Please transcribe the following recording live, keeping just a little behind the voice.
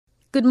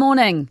Good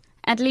morning.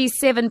 At least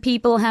 7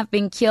 people have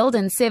been killed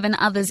and 7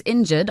 others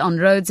injured on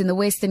roads in the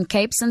Western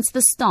Cape since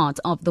the start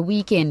of the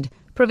weekend.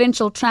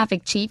 Provincial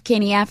Traffic Chief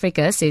Kenny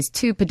Africa says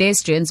 2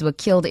 pedestrians were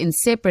killed in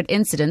separate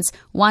incidents,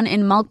 one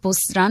in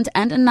Melkbosstrand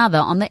and another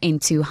on the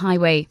N2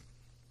 highway.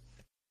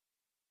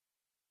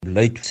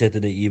 Late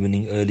Saturday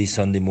evening, early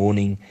Sunday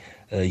morning,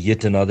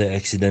 yet another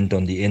accident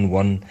on the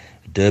N1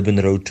 Durban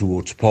Road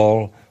towards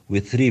Paarl, where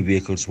 3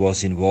 vehicles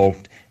was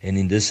involved, and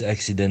in this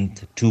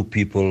accident 2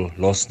 people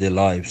lost their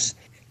lives.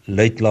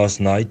 Late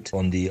last night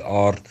on the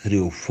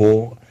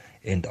R304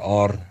 and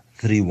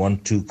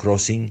R312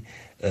 crossing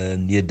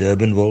near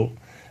Durbanville,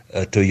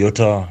 a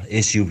Toyota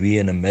SUV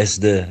and a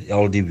Mazda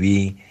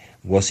LDV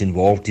was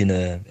involved in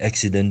an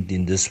accident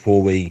in this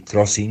 4-way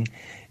crossing,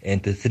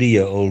 and a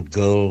 3-year-old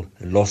girl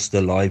lost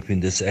her life in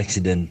this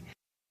accident.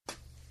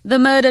 The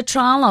murder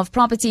trial of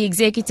property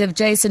executive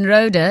Jason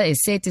Roeder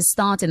is set to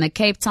start in the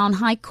Cape Town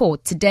High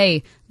Court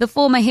today. The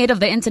former head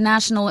of the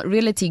international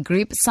realty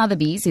group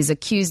Sotheby's is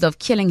accused of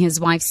killing his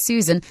wife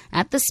Susan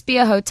at the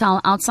Spear Hotel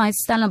outside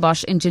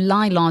Stellenbosch in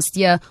July last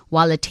year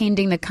while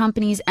attending the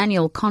company's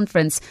annual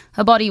conference.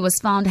 Her body was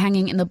found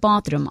hanging in the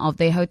bathroom of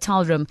their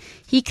hotel room.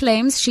 He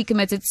claims she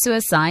committed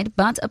suicide,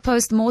 but a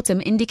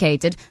post-mortem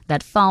indicated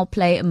that foul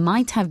play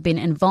might have been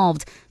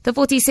involved. The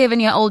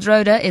 47-year-old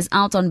Roeder is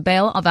out on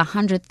bail of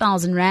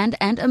 100,000 rand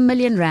and R1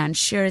 million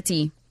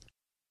surety.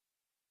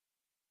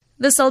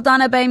 The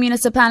Saldanha Bay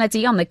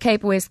municipality on the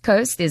Cape West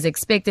Coast is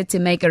expected to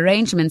make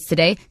arrangements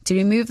today to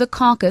remove the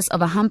carcass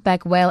of a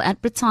humpback whale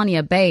at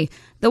Britannia Bay.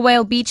 The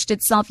whale beached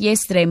itself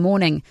yesterday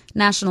morning.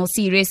 National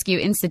Sea Rescue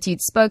Institute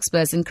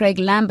spokesperson Craig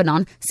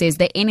Lambinon says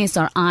the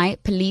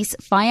NSRI, Police,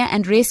 Fire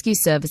and Rescue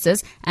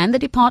Services and the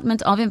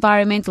Department of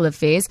Environmental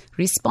Affairs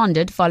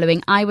responded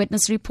following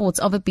eyewitness reports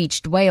of a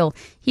beached whale.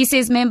 He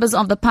says members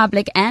of the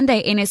public and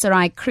a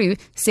NSRI crew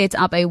set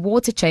up a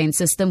water chain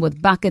system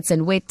with buckets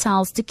and wet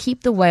towels to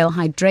keep the whale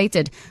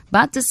hydrated.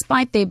 But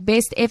despite their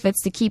best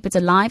efforts to keep it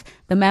alive,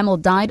 the mammal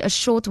died a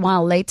short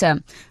while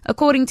later.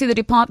 According to the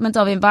Department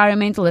of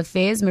Environmental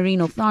Affairs,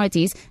 Marine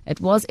authorities, it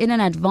was in an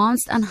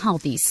advanced and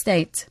healthy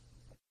state.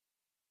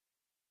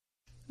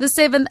 The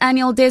 7th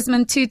annual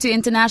Desmond Tutu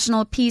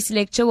International Peace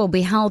Lecture will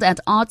be held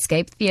at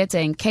Artscape Theatre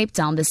in Cape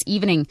Town this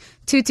evening.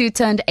 Tutu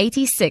turned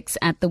 86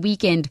 at the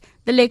weekend.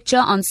 The lecture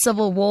on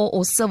civil war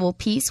or civil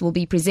peace will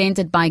be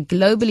presented by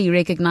globally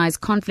recognized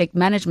conflict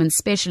management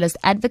specialist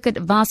advocate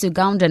Vasu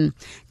Gounden.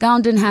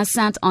 Gounden has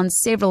sat on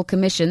several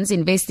commissions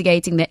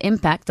investigating the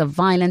impact of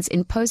violence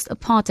in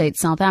post-apartheid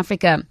South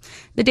Africa.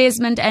 The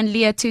Desmond and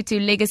Leah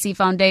Tutu Legacy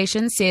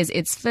Foundation says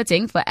it's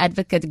fitting for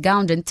advocate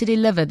Gounden to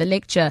deliver the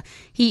lecture.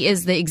 He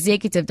is the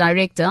executive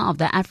director of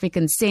the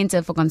African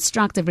Centre for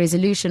Constructive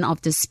Resolution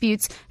of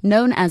Disputes,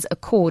 known as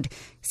ACCORD.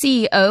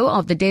 CEO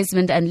of the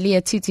Desmond and Leah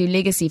Tutu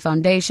Legacy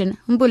Foundation,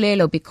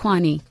 Mbulelo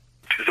Bikwani.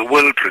 He's a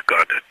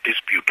world-regarded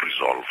dispute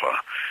resolver.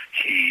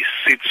 He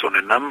sits on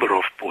a number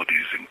of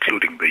bodies,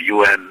 including the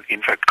UN.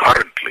 In fact,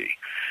 currently,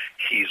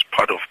 he's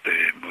part of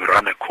the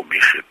Murana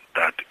Commission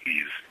that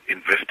is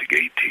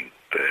investigating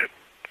the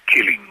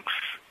killings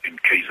in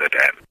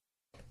KZN.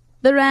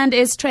 The rand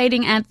is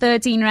trading at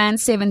 13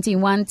 rand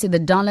 71 to the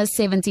dollar,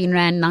 17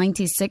 rand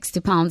 96 to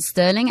pound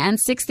sterling, and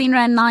 16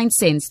 rand 9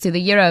 cents to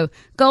the euro.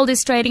 Gold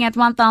is trading at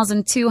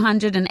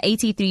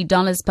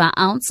 $1,283 per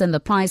ounce, and the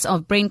price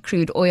of Brent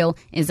crude oil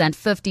is at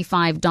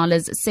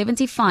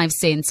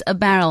 $55.75 a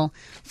barrel.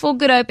 For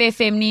Good Hope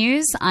FM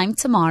News, I'm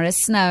Tamara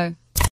Snow.